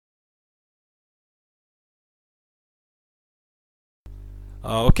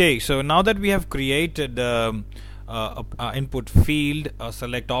Okay, so now that we have created a input field,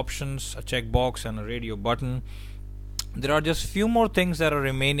 select options, a checkbox, and a radio button, there are just few more things that are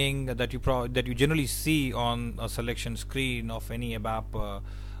remaining that you generally see on a selection screen of any ABAP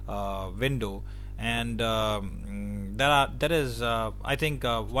window, and that is I think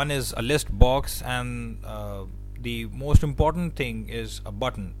one is a list box, and the most important thing is a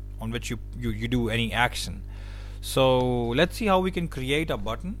button on which you do any action. So let's see how we can create a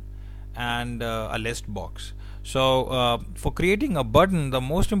button and a list box. So for creating a button, the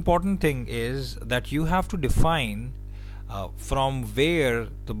most important thing is that you have to define from where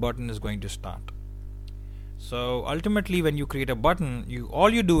the button is going to start. So ultimately, when you create a button,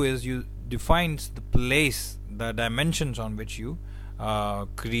 all you do is you define the place, the dimensions on which you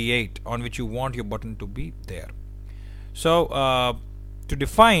create, on which you want your button to be there. So to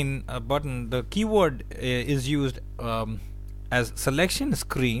define a button, the keyword is used as selection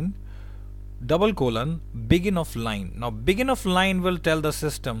screen ; begin of line. Now begin of line will tell the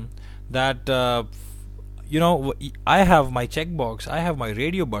system that I have my checkbox, I have my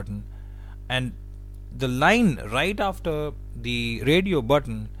radio button, and the line right after the radio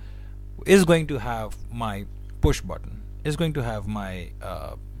button is going to have my push button, is going to have my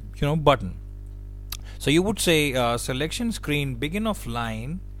button. So you would say selection screen begin of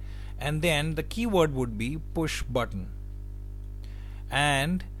line, and then the keyword would be push button,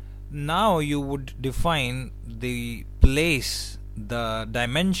 and now you would define the place, the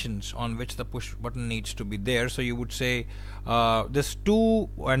dimensions on which the push button needs to be there. So you would say this 2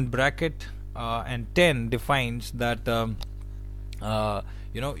 and bracket and 10 defines that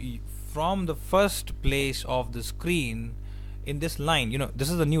from the first place of the screen in this line,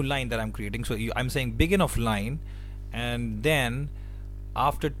 this is a new line that I'm creating, so I'm saying begin of line, and then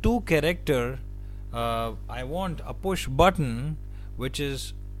after 2 character I want a push button which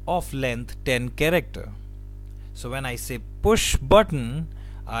is of length 10 character. So when I say push button,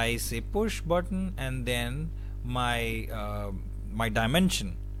 I say push button, and then my my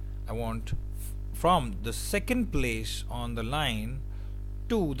dimension, I want from the second place on the line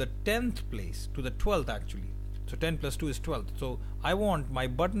to the 10th place, to the 12th actually. So 10 plus 2 is 12. So I want my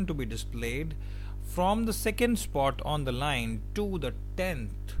button to be displayed from the second spot on the line to the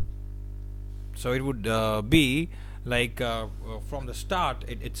 10th. So it would be like from the start,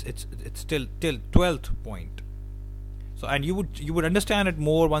 it's till 12th point. So, and you would understand it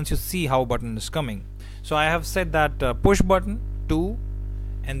more once you see how button is coming. So I have said that push button 2,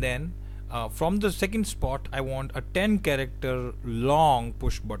 and then from the second spot I want a 10 character long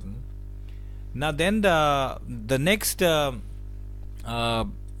push button. Now then the next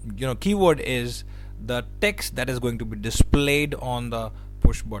keyword is the text that is going to be displayed on the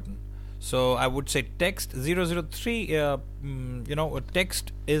push button. So I would say text 003.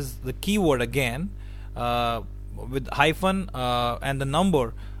 Text is the keyword again with hyphen and the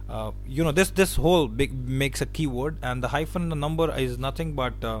number. This whole makes a keyword, and the hyphen, the number is nothing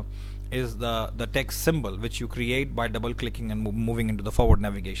but is the text symbol which you create by double clicking and moving into the forward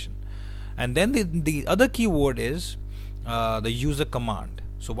navigation. And then the other keyword is the user command.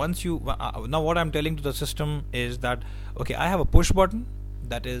 So once you now what I'm telling to the system is that, okay, I have a push button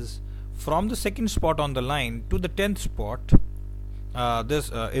that is from the second spot on the line to the 10th spot.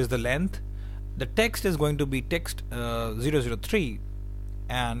 This is the length. The text is going to be text 003,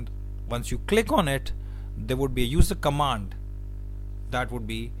 and once you click on it, there would be a user command that would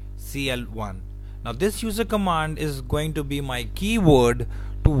be CL1. Now this user command is going to be my keyword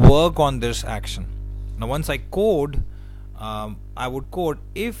to work on this action. Now once I code, I would code,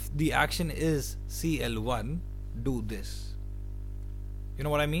 if the action is CL1, do this. You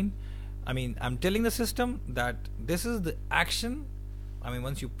know what I mean? I'm telling the system that this is the action.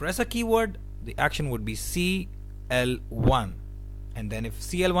 Once you press a keyword, the action would be CL1, and then if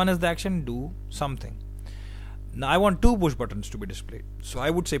CL1 is the action, do something. Now I want 2 push buttons to be displayed, so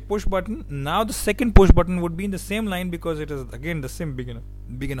I would say push button. Now the second push button would be in the same line, because it is again the same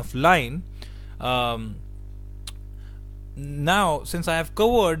begin of line. Now since I have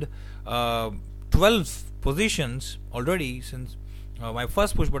covered 12 positions already, since my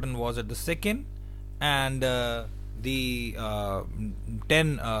first push button was at the second and the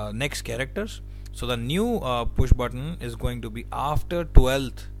 10 next characters, so the new push button is going to be after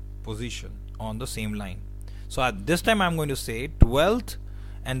 12th position on the same line. So at this time I'm going to say 12th,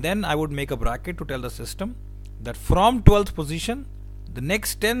 and then I would make a bracket to tell the system that from 12th position, the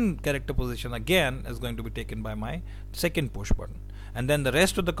next 10 character position again is going to be taken by my second push button. and then the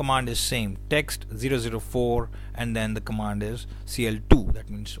rest of the command is same, text 004, and then the command is CL2. That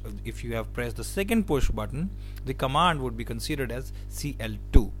means if you have pressed the second push button, the command would be considered as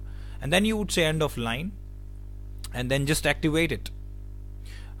CL2, and then you would say end of line and then just activate it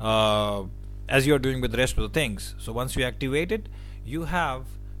as you are doing with the rest of the things. So once you activate it, you have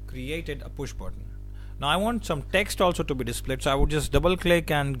created a push button. Now I want some text also to be displayed, so I would just double click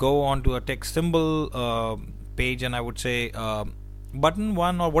and go on to a text symbol page, and I would say button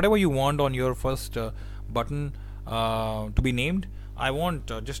 1 or whatever you want on your first button to be named. I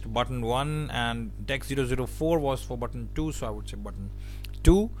want just button 1, and text 004 was for button 2, so I would say button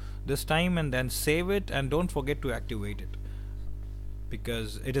 2 this time, and then save it, and don't forget to activate it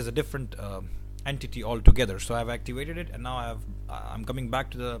because it is a different entity altogether. So I've activated it, and now I'm coming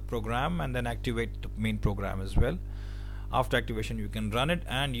back to the program and then activate the main program as well. After activation, you can run it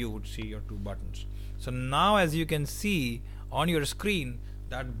and you would see your 2 buttons. So now as you can see on your screen,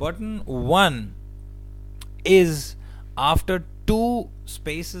 that button 1 is after 2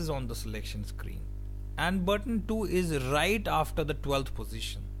 spaces on the selection screen, and button 2 is right after the 12th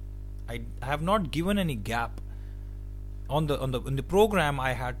position. I have not given any gap. In the program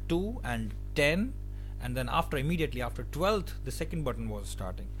I had 2 and 10, and then immediately after 12th the second button was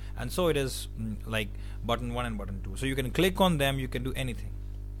starting, and so it is like button 1 and button 2. So you can click on them, you can do anything.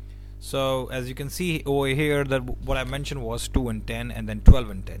 So as you can see over here, that what I mentioned was 2 and 10, and then 12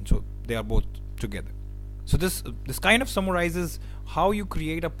 and 10, so they are both together. So this kind of summarizes how you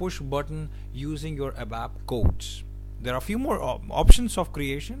create a push button using your ABAP codes. There are a few more options of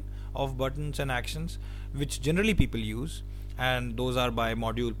creation of buttons and actions which generally people use, and those are by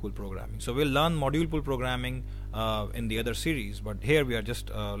module pool programming. So we'll learn module pool programming in the other series, but here we are just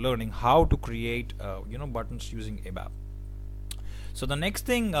learning how to create buttons using ABAP. So the next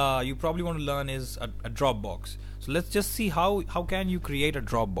thing you probably want to learn is a drop box. So let's just see how can you create a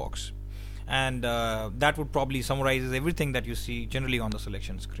drop box, and that would probably summarizes everything that you see generally on the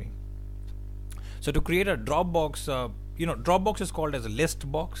selection screen. So to create a drop box, drop box is called as a list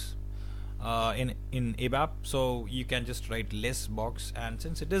box in ABAP. So you can just write list box, and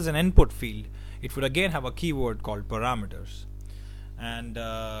since it is an input field, it would again have a keyword called parameters, and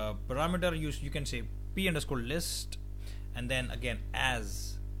parameter you can say p_list, and then again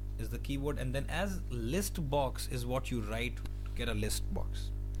as is the keyword, and then as list box is what you write to get a list box.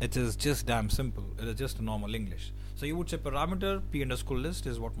 It is just damn simple. It is just a normal English. So you would say parameter p_list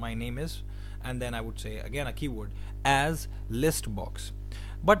is what my name is, and then I would say again a keyword as list box.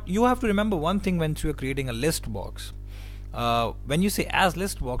 But you have to remember one thing when you are creating a list box. When you say as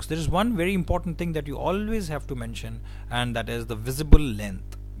list box, there is one very important thing that you always have to mention, and that is the visible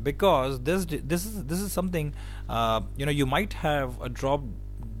length, because this is something you might have a drop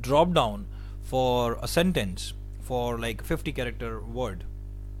down for a sentence for like 50 character word,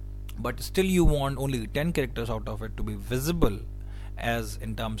 but still you want only 10 characters out of it to be visible as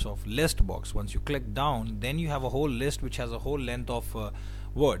in terms of list box. Once you click down, then you have a whole list which has a whole length of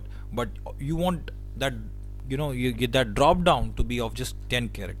word, but you want that you get that drop down to be of just 10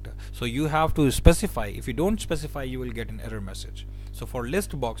 character. So you have to specify. If you don't specify, you will get an error message. So for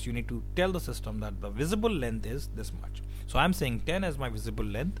list box, you need to tell the system that the visible length is this much. So I'm saying 10 as my visible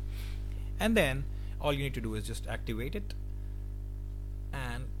length, and then all you need to do is just activate it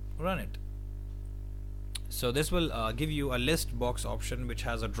and run it. So this will give you a list box option which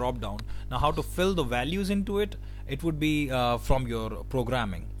has a drop down. Now how to fill the values into it, it would be from your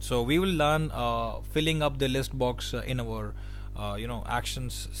programming. So we will learn filling up the list box in our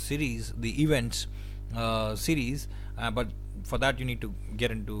actions series, the events series, but for that you need to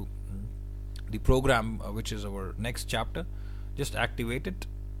get into the program which is our next chapter. Just activate it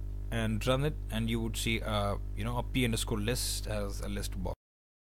and run it, and you would see a p_list as a list box.